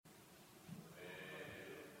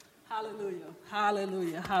Hallelujah,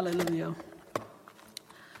 hallelujah, hallelujah.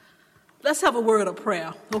 Let's have a word of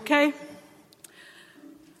prayer, okay?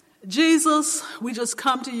 Jesus, we just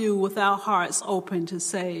come to you with our hearts open to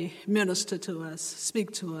say, minister to us,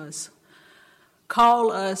 speak to us.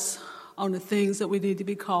 Call us on the things that we need to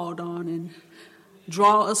be called on and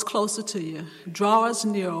draw us closer to you. Draw us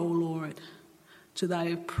near, O Lord, to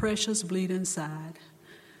thy precious bleeding side.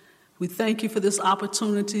 We thank you for this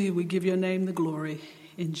opportunity. We give your name the glory.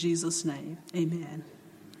 In Jesus' name, amen.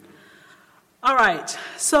 All right,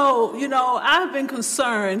 so, I've been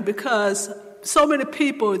concerned because so many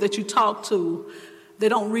people that you talk to, they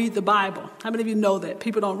don't read the Bible. How many of you know that?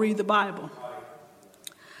 People don't read the Bible.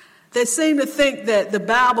 They seem to think that the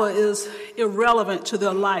Bible is irrelevant to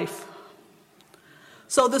their life.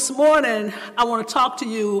 So this morning, I want to talk to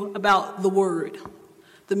you about the Word.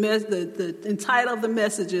 The title of the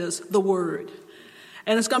message is The Word.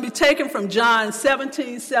 And it's going to be taken from John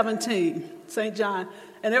 17:17, St. John.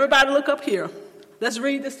 And everybody look up here. Let's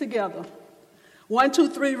read this together. 1, 2,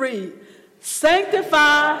 3, read.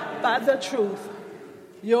 Sanctified by the truth.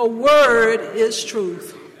 Your word is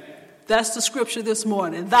truth. That's the scripture this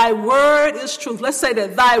morning. Thy word is truth. Let's say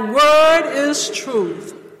that. Thy word is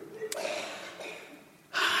truth.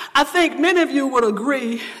 I think many of you would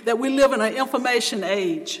agree that we live in an information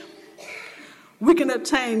age. We can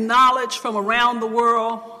obtain knowledge from around the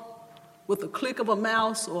world with a click of a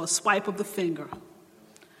mouse or a swipe of the finger.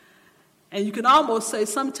 And you can almost say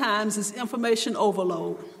sometimes it's information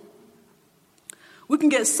overload. We can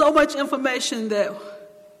get so much information that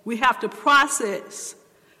we have to process.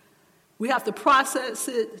 We have to process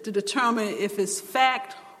it to determine if it's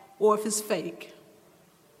fact or if it's fake.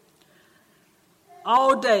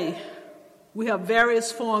 All day, we have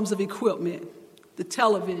various forms of equipment. The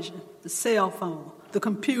television, the cell phone, the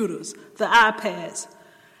computers, the iPads,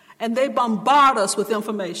 and they bombard us with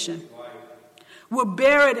information. We're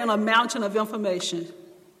buried in a mountain of information.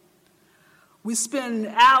 We spend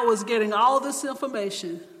hours getting all this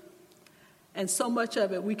information, and so much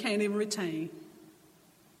of it we can't even retain.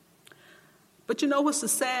 But you know what's the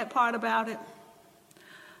sad part about it?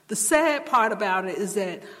 The sad part about it is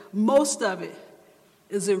that most of it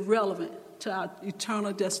is irrelevant to our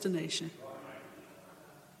eternal destination.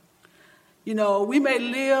 We may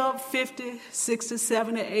live 50, 60,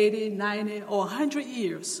 70, 80, 90, or 100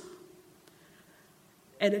 years.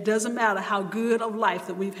 And it doesn't matter how good of life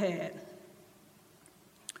that we've had.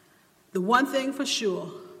 The one thing for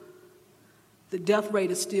sure, the death rate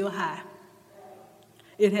is still high.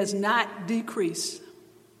 It has not decreased.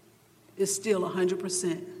 It's still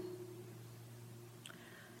 100%.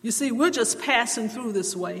 You see, we're just passing through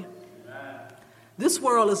this way. This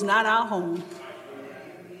world is not our home.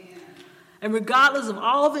 And regardless of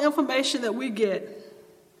all the information that we get,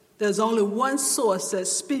 there's only one source that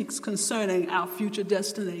speaks concerning our future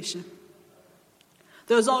destination.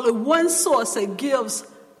 There's only one source that gives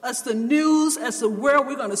us the news as to where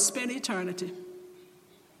we're going to spend eternity.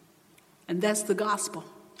 And that's the gospel.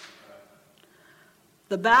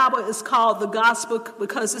 The Bible is called the gospel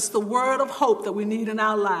because it's the word of hope that we need in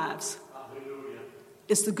our lives.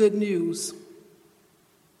 It's the good news.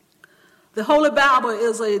 The Holy Bible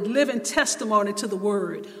is a living testimony to the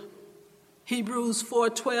word. Hebrews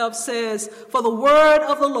 4:12 says, "For the word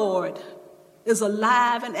of the Lord is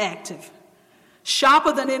alive and active,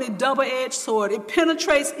 sharper than any double-edged sword. It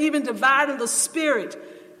penetrates even dividing the spirit,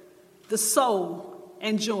 the soul,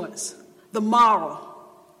 and joints, the marrow."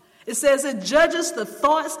 It says it judges the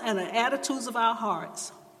thoughts and the attitudes of our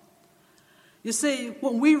hearts. You see,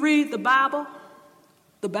 when we read the Bible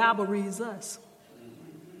reads us.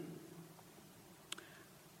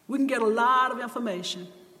 We can get a lot of information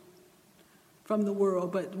from the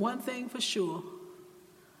world, but one thing for sure,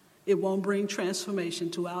 it won't bring transformation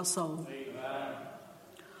to our soul. Amen.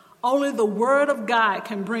 Only the Word of God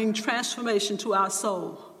can bring transformation to our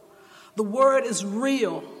soul. The Word is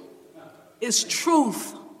real, it's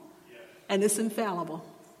truth, and it's infallible.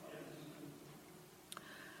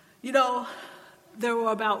 There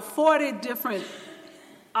were about 40 different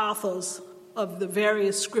authors of the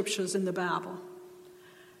various scriptures in the Bible.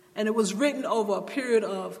 And it was written over a period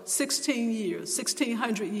of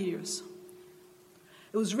 1,600 years.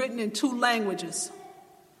 It was written in 2 languages.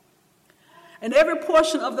 And every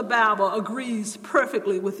portion of the Bible agrees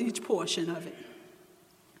perfectly with each portion of it.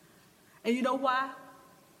 And you know why?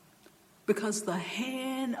 Because the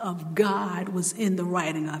hand of God was in the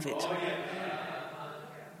writing of it.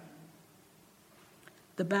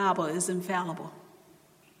 The Bible is infallible.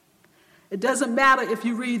 It doesn't matter if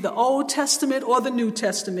you read the Old Testament or the New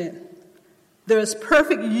Testament. There is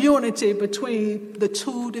perfect unity between the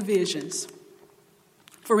two divisions.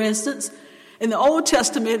 For instance, in the Old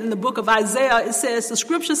Testament, in the book of Isaiah, it says, the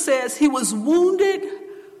scripture says, he was wounded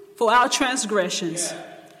for our transgressions.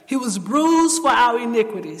 He was bruised for our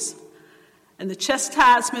iniquities. And the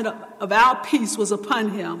chastisement of our peace was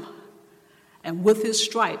upon him. And with his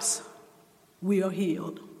stripes, we are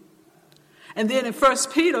healed. And then in 1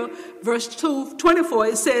 Peter, verse 24,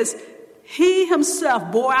 it says, he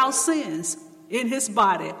himself bore our sins in his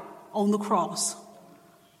body on the cross,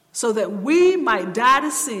 so that we might die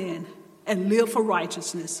to sin and live for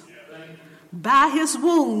righteousness. By his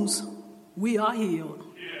wounds, we are healed.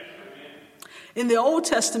 In the Old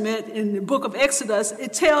Testament, in the book of Exodus,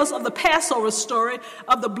 it tells of the Passover story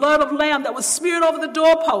of the blood of lamb that was smeared over the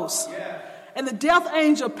doorposts. And the death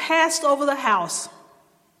angel passed over the house.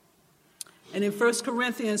 And in 1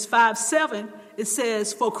 Corinthians 5:7, it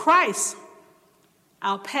says, for Christ,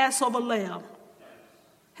 our Passover lamb,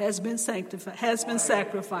 has been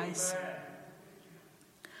sacrificed.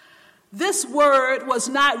 This word was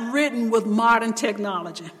not written with modern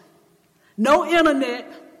technology. No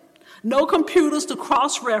internet, no computers to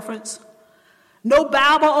cross-reference, no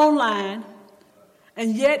Bible online,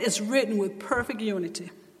 and yet it's written with perfect unity.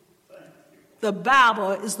 The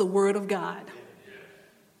Bible is the Word of God.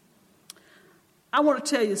 I want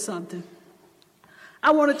to tell you something.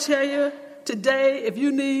 I want to tell you today, if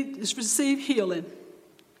you need to receive healing,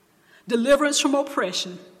 deliverance from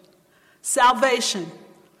oppression, salvation,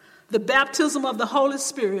 the baptism of the Holy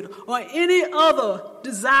Spirit, or any other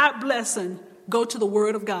desired blessing, go to the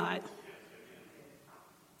Word of God.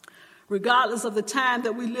 Regardless of the time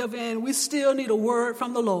that we live in, we still need a word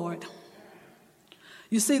from the Lord.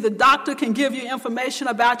 You see, the doctor can give you information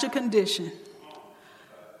about your condition.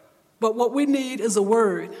 But what we need is a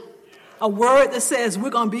word that says we're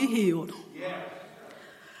going to be healed.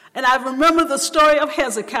 And I remember the story of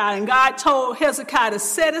Hezekiah, and God told Hezekiah to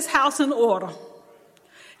set his house in order.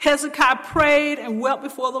 Hezekiah prayed and wept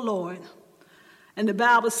before the Lord. And the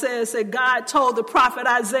Bible says that God told the prophet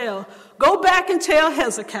Isaiah, go back and tell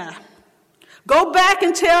Hezekiah. Go back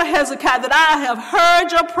and tell Hezekiah that I have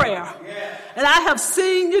heard your prayer, and I have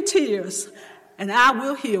seen your tears, and I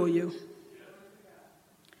will heal you.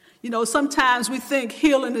 You know, sometimes we think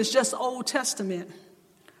healing is just Old Testament,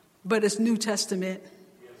 but it's New Testament.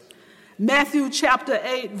 Matthew chapter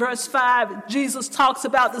 8, verse 5, Jesus talks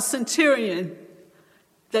about the centurion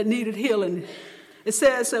that needed healing. It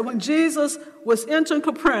says that when Jesus was entering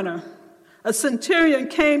Capernaum, a centurion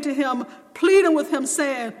came to him, pleading with him,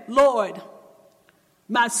 saying, Lord,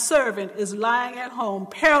 my servant is lying at home,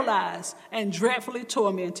 paralyzed and dreadfully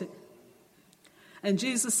tormented. And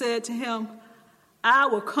Jesus said to him, I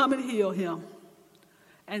will come and heal him.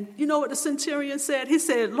 And you know what the centurion said? He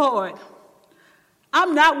said, Lord,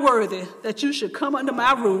 I'm not worthy that you should come under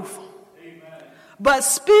my roof. But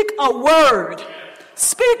speak a word,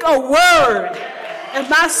 and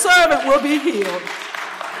my servant will be healed.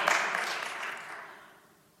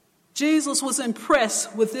 Jesus was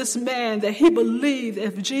impressed with this man that he believed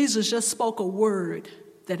if Jesus just spoke a word,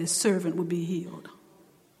 that his servant would be healed.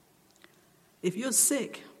 If you're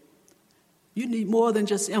sick, you need more than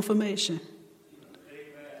just information.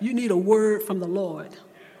 You need a word from the Lord.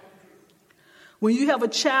 When you have a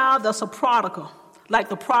child that's a prodigal, like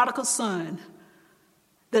the prodigal son,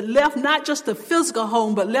 that left not just the physical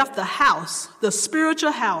home, but left the house, the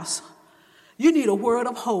spiritual house, you need a word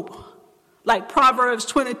of hope. Like Proverbs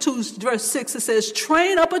 22, verse 6, it says,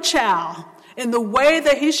 train up a child in the way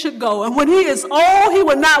that he should go. And when he is old, he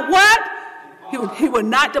will not what? He will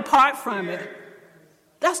not depart from it.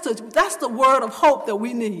 That's the word of hope that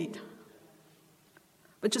we need.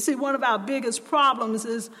 But you see, one of our biggest problems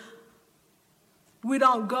is we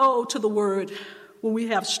don't go to the word when we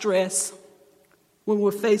have stress, when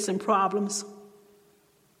we're facing problems.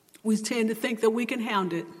 We tend to think that we can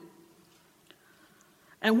handle it.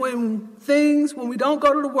 And when we don't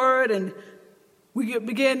go to the word and we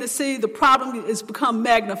begin to see the problem has become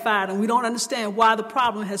magnified and we don't understand why the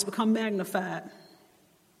problem has become magnified.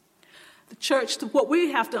 The church, what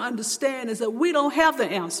we have to understand is that we don't have the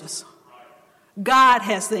answers. God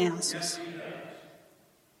has the answers.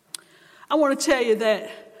 I want to tell you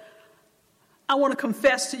that, I want to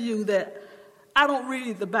confess to you that I don't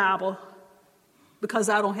read the Bible because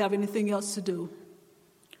I don't have anything else to do.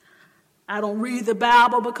 I don't read the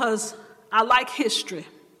Bible because I like history.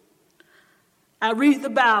 I read the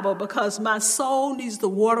Bible because my soul needs the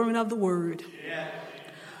watering of the word.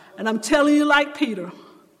 And I'm telling you like Peter,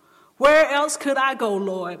 where else could I go,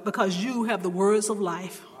 Lord? Because you have the words of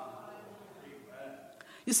life.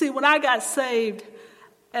 You see, when I got saved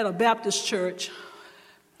at a Baptist church,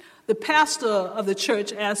 the pastor of the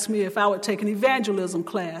church asked me if I would take an evangelism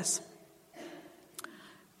class.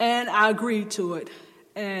 And I agreed to it.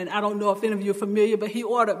 And I don't know if any of you are familiar, but he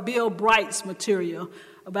ordered Bill Bright's material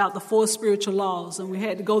about the 4 spiritual laws, and we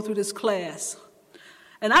had to go through this class.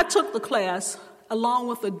 And I took the class along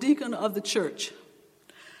with the deacon of the church.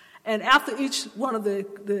 And after each one of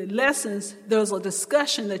the lessons, there's a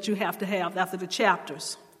discussion that you have to have after the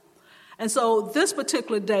chapters. And so this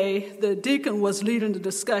particular day, the deacon was leading the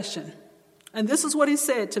discussion. And this is what he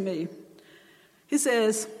said to me. He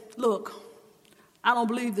says, look, I don't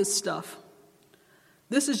believe this stuff.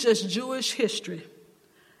 This is just Jewish history.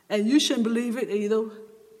 And you shouldn't believe it either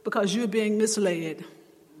because you're being misled.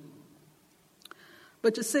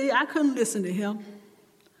 But you see, I couldn't listen to him.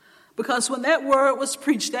 Because when that word was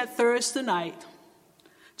preached that Thursday night,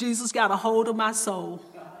 Jesus got a hold of my soul.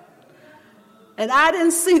 And I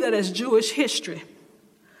didn't see that as Jewish history.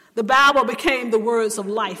 The Bible became the words of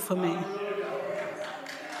life for me.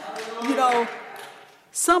 You know,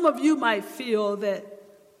 some of you might feel that,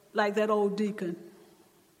 like that old deacon,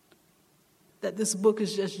 that this book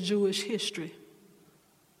is just Jewish history.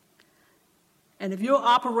 And if you're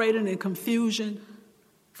operating in confusion,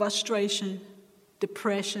 frustration,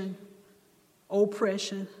 depression,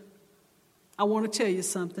 oppression, I want to tell you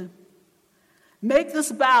something. Make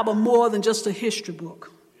this Bible more than just a history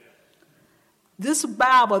book. This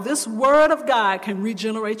Bible, this Word of God can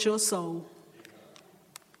regenerate your soul.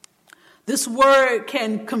 This Word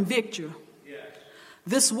can convict you.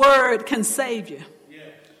 This Word can save you.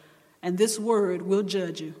 And this Word will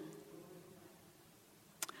judge you.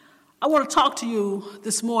 I want to talk to you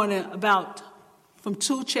this morning from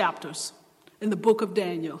 2 chapters in the book of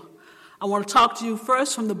Daniel. I want to talk to you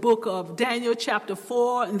first from the book of Daniel chapter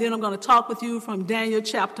 4, and then I'm going to talk with you from Daniel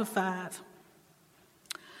chapter 5.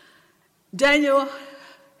 Daniel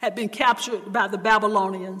had been captured by the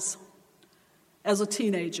Babylonians as a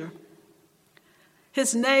teenager.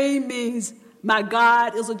 His name means, my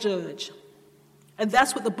God is a judge. And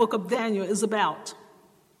that's what the book of Daniel is about.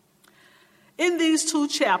 In these 2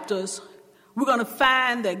 chapters, we're going to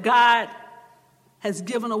find that God has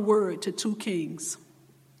given a word to 2 kings.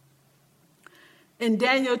 In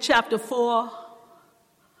Daniel chapter 4,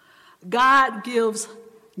 God gives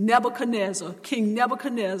King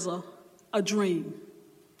Nebuchadnezzar, a dream.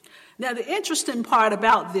 Now, the interesting part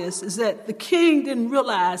about this is that the king didn't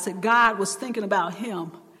realize that God was thinking about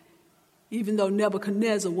him, even though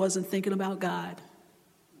Nebuchadnezzar wasn't thinking about God.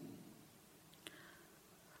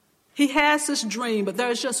 He has this dream, but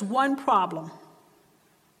there's just one problem.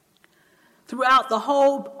 Throughout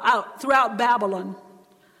Babylon,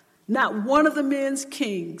 not one of the men's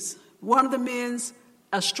kings, one of the men's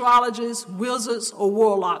astrologers, wizards, or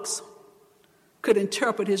warlocks could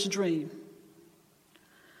interpret his dream.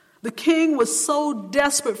 The king was so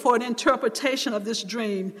desperate for an interpretation of this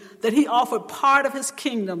dream that he offered part of his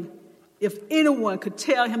kingdom if anyone could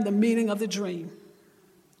tell him the meaning of the dream.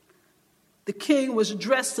 The king was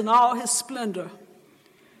dressed in all his splendor,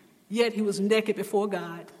 yet he was naked before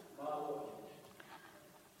God.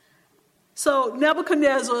 So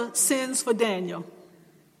Nebuchadnezzar sends for Daniel.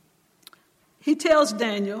 He tells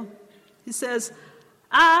Daniel, he says,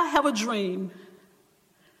 I have a dream,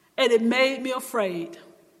 and it made me afraid.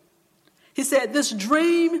 He said, this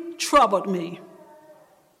dream troubled me.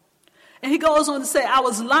 And he goes on to say, I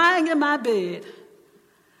was lying in my bed,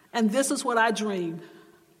 and this is what I dreamed.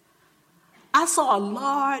 I saw a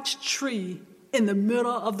large tree in the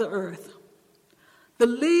middle of the earth. The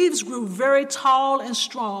leaves grew very tall and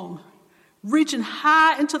strong, reaching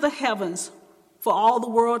high into the heavens for all the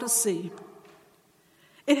world to see.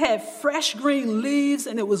 It had fresh green leaves,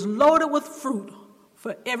 and it was loaded with fruit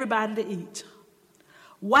for everybody to eat.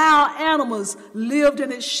 Wild animals lived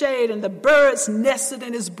in its shade, and the birds nested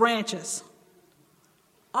in its branches.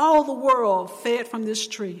 All the world fed from this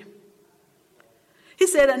tree. He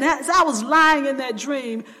said, and as I was lying in that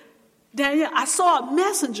dream, Daniel, I saw a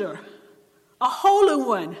messenger, a holy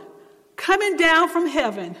one, coming down from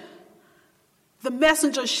heaven. The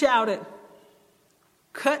messenger shouted,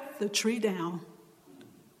 cut the tree down,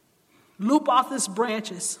 loop off its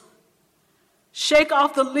branches, shake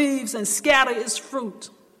off the leaves and scatter its fruit,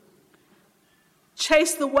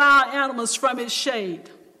 chase the wild animals from its shade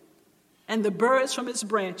and the birds from its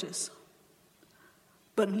branches,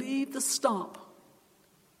 but leave the stump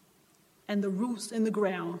and the roots in the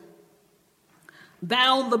ground.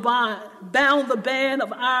 Bound the band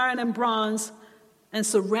of iron and bronze and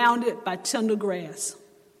surrounded by tender grass.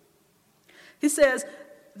 He says,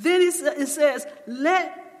 then it says,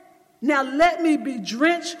 let me be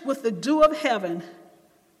drenched with the dew of heaven,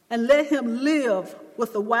 and let him live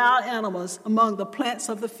with the wild animals among the plants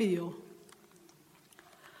of the field.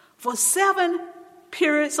 For 7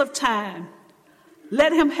 periods of time,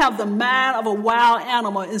 Let him have the mind of a wild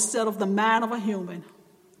animal instead of the mind of a human.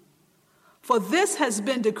 For this has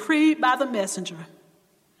been decreed by the messenger.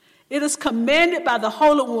 It is commanded by the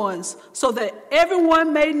holy ones, so that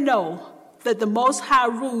everyone may know that the Most High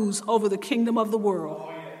rules over the kingdom of the world.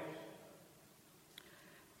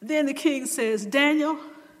 Then the king says, Daniel,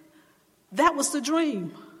 that was the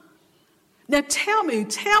dream. Now tell me,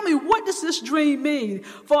 what does this dream mean?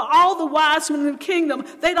 For all the wise men in the kingdom,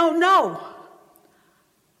 they don't know.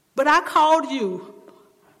 But I called you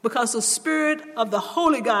because the spirit of the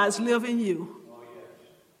holy gods live in you.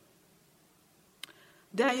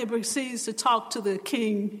 Daniel proceeds to talk to the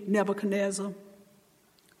king Nebuchadnezzar.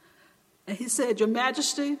 And he said, Your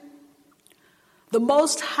Majesty, the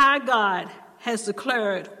Most High God has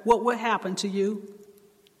declared what will happen to you.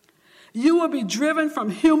 You will be driven from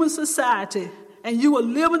human society, and you will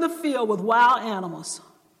live in the field with wild animals.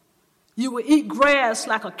 You will eat grass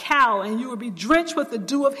like a cow, and you will be drenched with the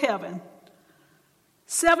dew of heaven.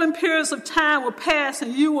 7 periods of time will pass,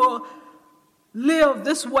 and you will live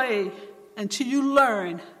this way until you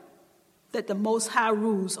learn that the Most High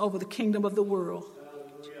rules over the kingdom of the world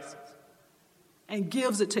and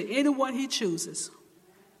gives it to anyone he chooses.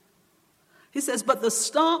 He says, but the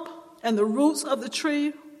stump and the roots of the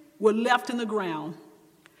tree were left in the ground.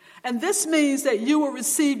 And this means that you will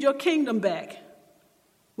receive your kingdom back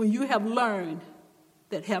when you have learned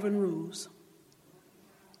that heaven rules.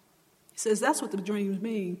 He says, that's what the dreams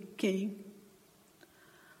mean, King.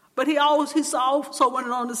 But he also went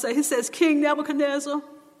on to say, he says, King Nebuchadnezzar,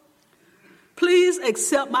 please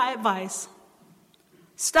accept my advice.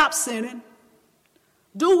 Stop sinning.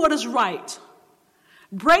 Do what is right.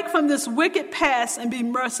 Break from this wicked past and be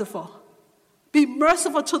merciful. Be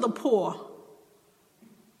merciful to the poor.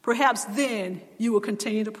 Perhaps then you will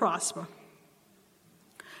continue to prosper.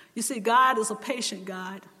 You see, God is a patient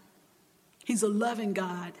God. He's a loving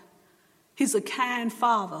God. He's a kind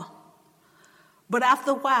Father. But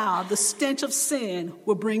after a while, the stench of sin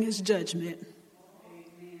will bring his judgment.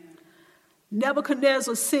 Amen.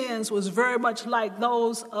 Nebuchadnezzar's sins was very much like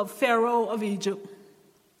those of Pharaoh of Egypt.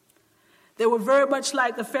 They were very much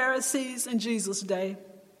like the Pharisees in Jesus' day.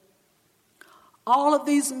 All of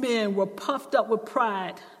these men were puffed up with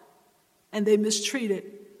pride, and they mistreated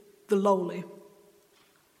the lowly.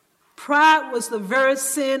 Pride was the very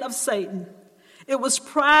sin of Satan. It was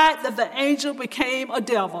pride that the angel became a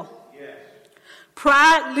devil. Yes.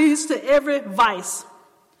 Pride leads to every vice.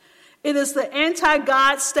 It is the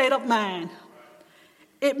anti-God state of mind.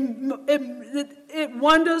 It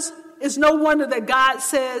wonders, it's no wonder that God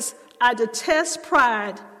says, I detest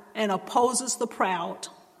pride and opposes the proud.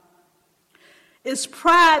 It's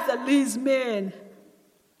pride that leads men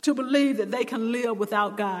to believe that they can live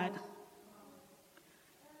without God.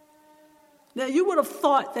 Now, you would have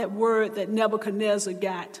thought that word that Nebuchadnezzar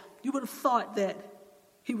got, you would have thought that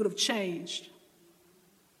he would have changed.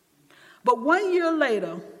 But 1 year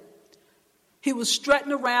later, he was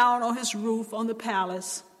strutting around on his roof on the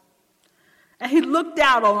palace, and he looked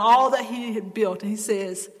out on all that he had built, and he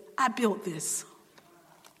says, I built this.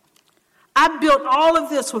 I built all of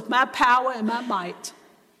this with my power and my might.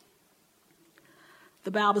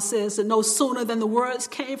 The Bible says that no sooner than the words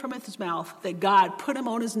came from his mouth that God put him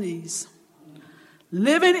on his knees,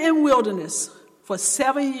 living in wilderness for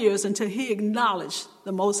 7 years until he acknowledged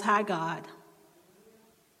the Most High God.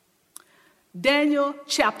 Daniel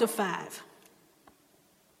chapter 5.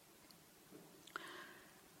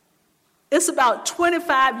 It's about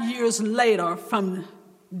 25 years later from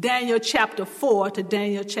Daniel chapter 4 to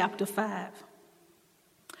Daniel chapter 5.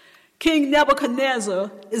 King Nebuchadnezzar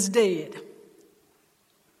is dead,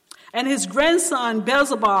 and his grandson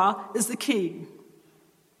Belshazzar is the king.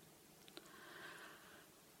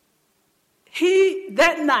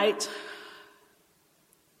 That night,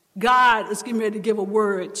 God is getting ready to give a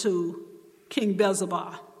word to King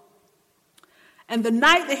Belshazzar. And the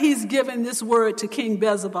night that he's giving this word to King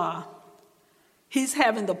Belshazzar, he's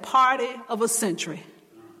having the party of a century.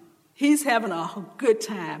 He's having a good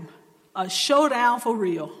time, a showdown for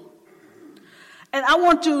real. And I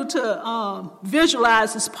want you to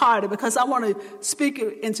visualize this party because I want to speak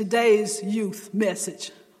it in today's youth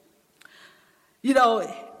message. You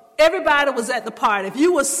know, everybody was at the party. If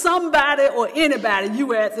you were somebody or anybody, you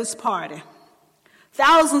were at this party.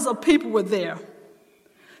 Thousands of people were there.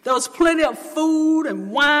 There was plenty of food and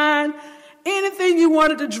wine. Anything you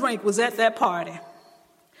wanted to drink was at that party.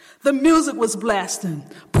 The music was blasting.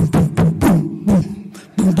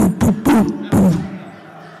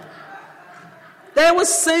 They were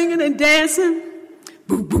singing and dancing.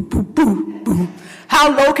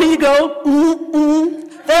 How low can you go?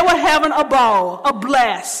 They were having a ball, a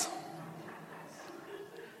blast.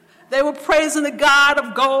 They were praising the God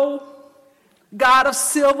of gold, God of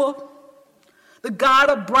silver, the God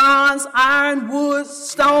of bronze, iron, wood,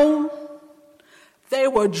 stone. They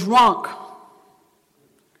were drunk.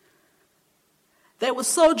 They were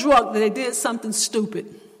so drunk that they did something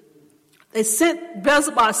stupid.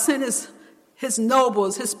 Beelzebub sent his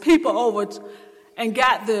nobles, his people over and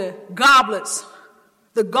got the goblets,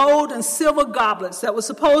 the gold and silver goblets that were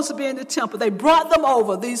supposed to be in the temple. They brought them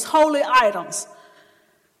over, these holy items,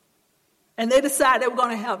 and they decided they were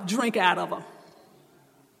going to have drink out of them.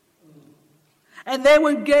 And they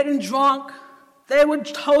were getting drunk. They were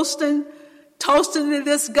toasting to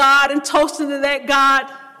this God and toasting to that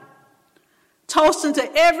God, toasting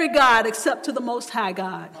to every God except to the Most High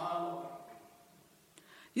God.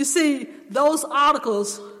 You see, those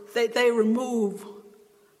articles that they removed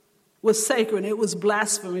was sacred. It was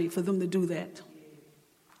blasphemy for them to do that.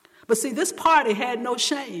 But see, this party had no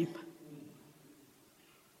shame.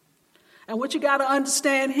 And what you got to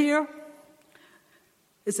understand here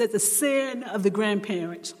is that the sin of the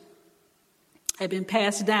grandparents had been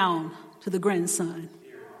passed down to the grandson.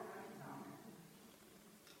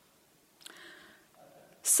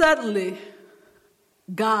 Suddenly,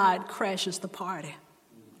 God crashes the party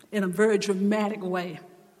in a very dramatic way,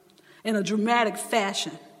 in a dramatic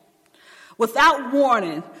fashion. Without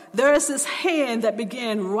warning, there is this hand that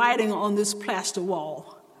began writing on this plaster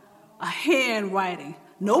wall. A hand writing.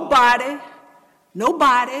 No body,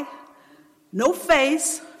 no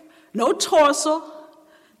face, no torso,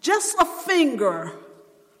 just a finger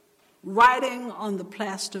writing on the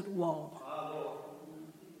plastered wall.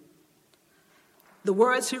 The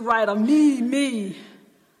words he write are me,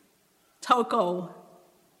 Toko,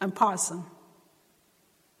 and Parson.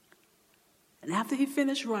 And after he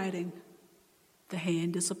finished writing, the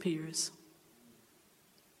hand disappears.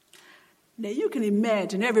 Now you can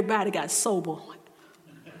imagine everybody got sober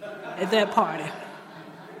at that party.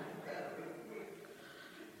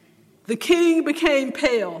 The king became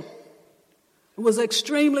pale and was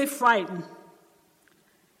extremely frightened.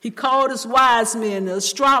 He called his wise men, the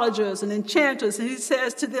astrologers and enchanters, and he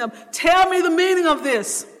says to them, "Tell me the meaning of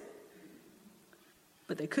this."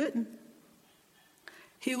 But they couldn't.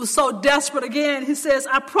 He was so desperate again, he says,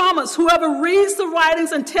 "I promise whoever reads the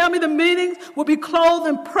writings and tell me the meaning will be clothed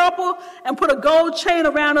in purple and put a gold chain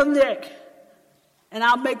around her neck. And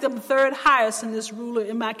I'll make them the third highest in this ruler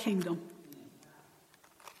in my kingdom."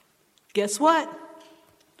 Guess what?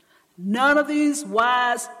 None of these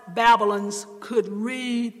wise Babylons could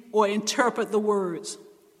read or interpret the words.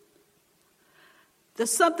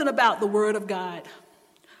 There's something about the word of God.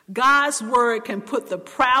 God's word can put the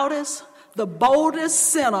proudest, the boldest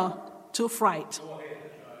sinner to fright.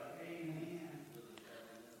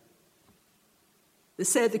 They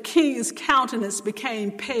said the king's countenance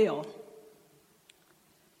became pale.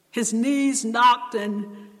 His knees knocked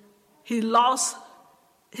and his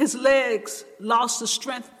legs lost the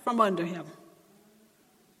strength from under him.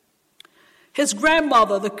 His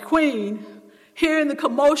grandmother, the queen, hearing the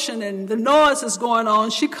commotion and the noise is going on,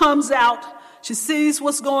 she comes out, she sees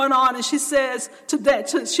what's going on, and she says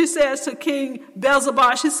to King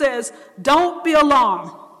Beelzebub, she says, "Don't be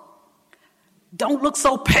alarmed. Don't look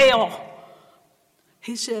so pale."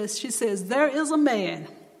 She says, "There is a man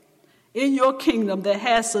in your kingdom that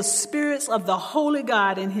has the spirits of the holy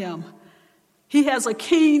God in him. He has a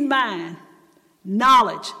keen mind,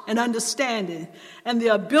 knowledge and understanding, and the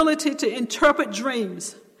ability to interpret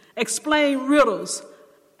dreams, explain riddles,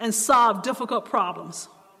 and solve difficult problems.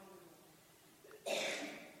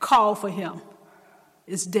 Call for him.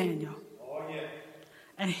 It's Daniel.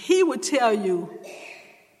 And he will tell you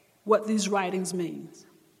what these writings mean."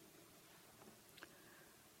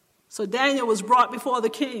 So Daniel was brought before the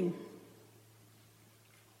king.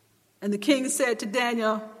 And the king said to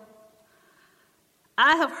Daniel,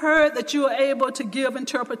 "I have heard that you are able to give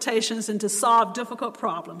interpretations and to solve difficult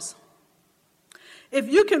problems. If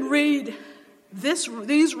you can read these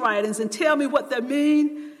writings and tell me what they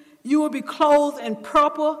mean, you will be clothed in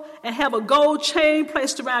purple and have a gold chain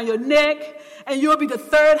placed around your neck, and you will be the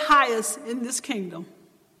third highest in this kingdom."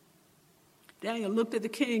 Daniel looked at the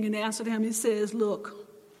king and answered him. He says, "Look,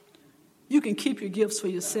 you can keep your gifts for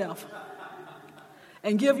yourself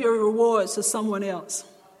and give your rewards to someone else."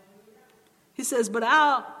 He says, "But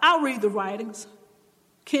I'll read the writings,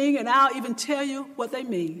 king, and I'll even tell you what they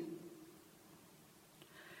mean."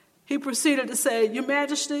 He proceeded to say, "Your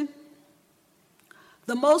Majesty,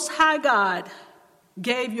 the Most High God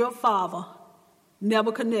gave your father,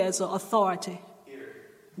 Nebuchadnezzar, authority,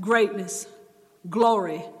 greatness,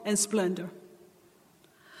 glory, and splendor.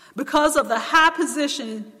 Because of the high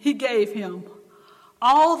position he gave him,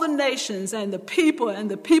 All the nations and the people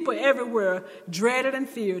everywhere dreaded and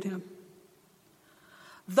feared him.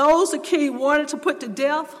 Those the king wanted to put to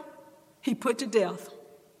death, he put to death.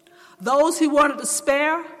 Those he wanted to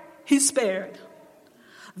spare, he spared.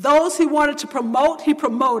 Those he wanted to promote, he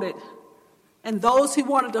promoted. And those he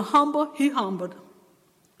wanted to humble, he humbled.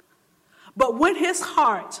 But when his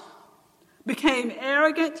heart became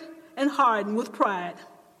arrogant and hardened with pride,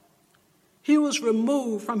 he was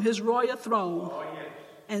removed from his royal throne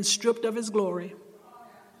and stripped of his glory.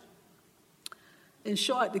 In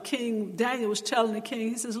short, Daniel was telling the king,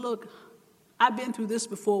 he says, look, I've been through this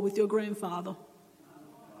before with your grandfather.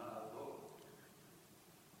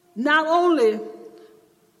 Not only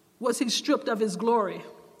was he stripped of his glory,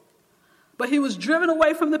 but he was driven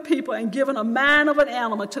away from the people and given a mind of an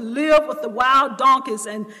animal to live with the wild donkeys,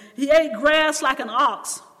 and he ate grass like an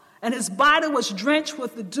ox, and his body was drenched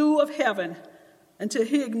with the dew of heaven until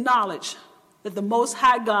he acknowledged that the Most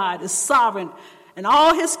High God is sovereign in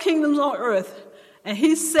all his kingdoms on earth, and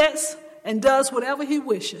he sets and does whatever he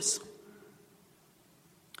wishes.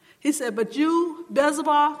 He said, but you,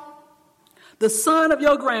 Beelzebub, the son of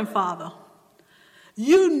your grandfather,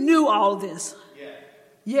 you knew all this,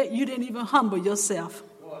 yet you didn't even humble yourself.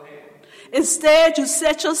 Instead, you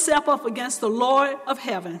set yourself up against the Lord of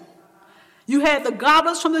heaven. You had the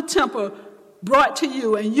goblets from the temple brought to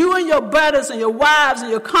you, and you and your brothers and your wives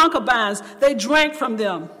and your concubines, they drank from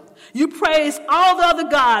them. You praised all the other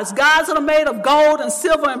gods that are made of gold and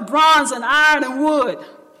silver and bronze and iron and wood.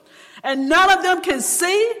 And none of them can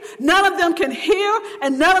see, none of them can hear,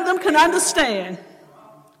 and none of them can understand.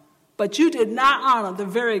 But you did not honor the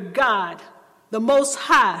very God, the Most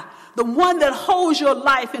High, the one that holds your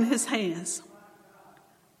life in his hands.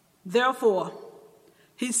 Therefore,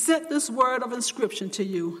 he sent this word of inscription to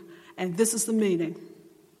you, and this is the meaning.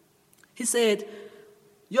 He said,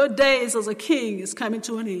 your days as a king is coming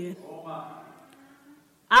to an end.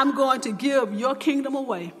 I'm going to give your kingdom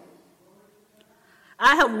away.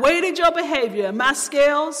 I have weighted your behavior on my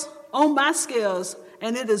scales,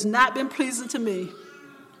 and it has not been pleasing to me.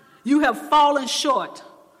 You have fallen short,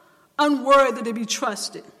 unworthy to be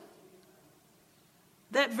trusted.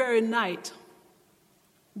 That very night,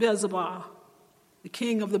 Beelzebub, the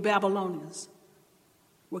king of the Babylonians,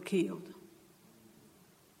 were killed.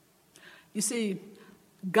 You see,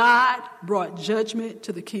 God brought judgment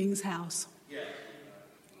to the king's house. Yes.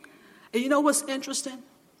 And you know what's interesting?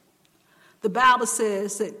 The Bible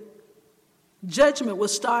says that judgment will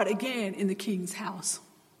start again in the king's house,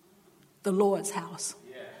 the Lord's house.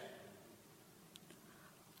 Yes.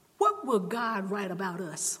 What will God write about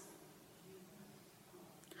us?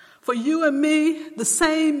 For you and me, the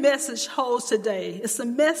same message holds today. It's a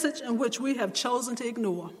message in which we have chosen to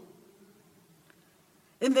ignore.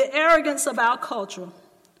 In the arrogance of our culture,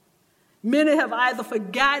 many have either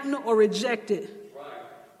forgotten or rejected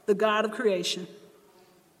the God of creation.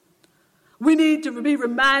 We need to be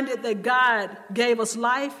reminded that God gave us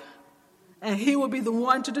life, and he will be the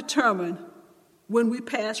one to determine when we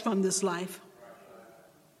pass from this life.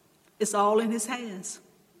 It's all in his hands.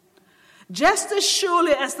 Just as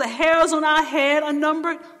surely as the hairs on our head are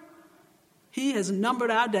numbered, he has numbered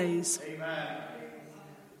our days. Amen.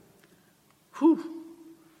 Whew.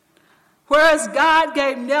 Whereas God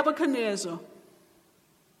gave Nebuchadnezzar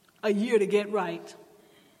a year to get right.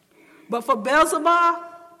 But for Beelzebub,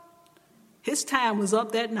 his time was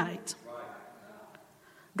up that night.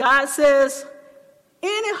 God says,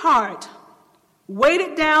 any heart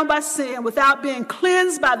weighted down by sin without being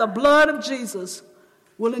cleansed by the blood of Jesus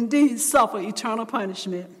will indeed suffer eternal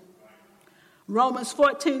punishment. Romans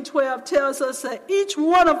 14:12 tells us that each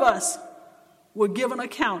one of us will give an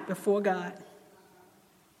account before God.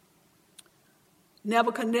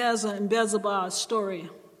 Nebuchadnezzar and Beelzebub's story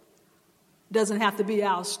doesn't have to be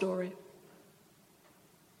our story.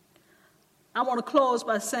 I want to close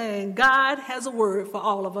by saying God has a word for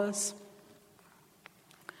all of us.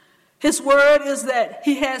 His word is that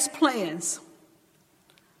he has plans.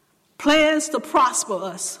 Plans to prosper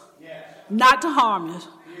us, not to harm us.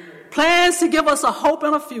 Plans to give us a hope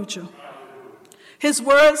and a future. His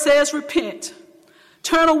word says repent.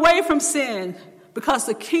 Turn away from sin because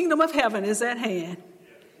the kingdom of heaven is at hand.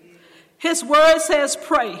 His word says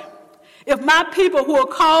pray. If my people who are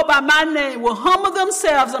called by my name will humble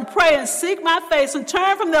themselves and pray and seek my face and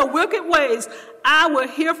turn from their wicked ways, I will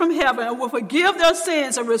hear from heaven and will forgive their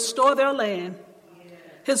sins and restore their land.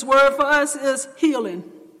 His word for us is healing.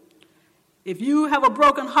 If you have a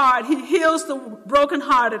broken heart, he heals the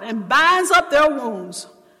brokenhearted and binds up their wounds.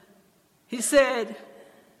 He said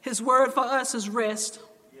his word for us is rest.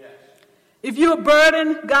 Yes. If you're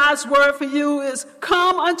burdened, God's word for you is,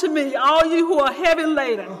 come unto me, all you who are heavy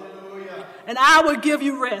laden, and I will give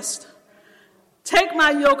you rest. Take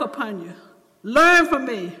my yoke upon you. Learn from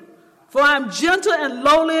me, for I am gentle and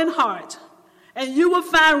lowly in heart, and you will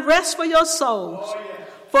find rest for your souls.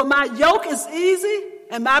 For my yoke is easy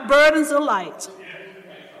and my burdens are light.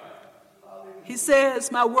 He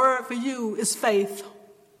says, my word for you is faith.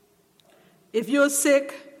 If you're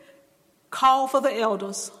sick, call for the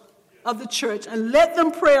elders of the church and let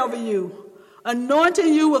them pray over you,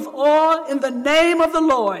 anointing you with oil in the name of the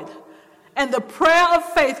Lord. And the prayer of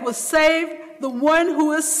faith will save the one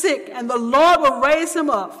who is sick, and the Lord will raise him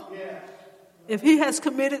up. If he has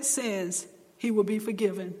committed sins, he will be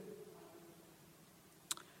forgiven.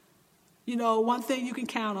 You know, one thing you can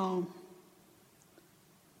count on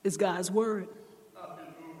is God's word.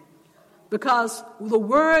 Because the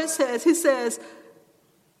word says, he says,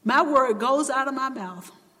 my word goes out of my mouth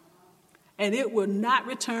and it will not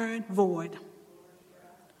return void,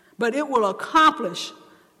 but it will accomplish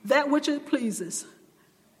that which it pleases,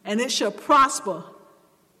 and it shall prosper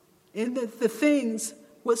in the things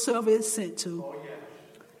whatsoever it is sent to.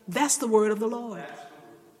 That's the word of the Lord.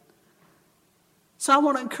 So I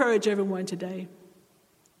want to encourage everyone today.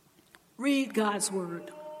 Read God's word.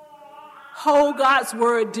 Hold God's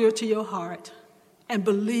word dear to your heart and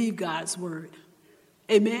believe God's word.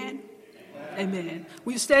 Amen? Amen.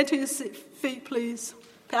 Will you stand to your feet, please?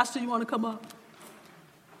 Pastor, you want to come up?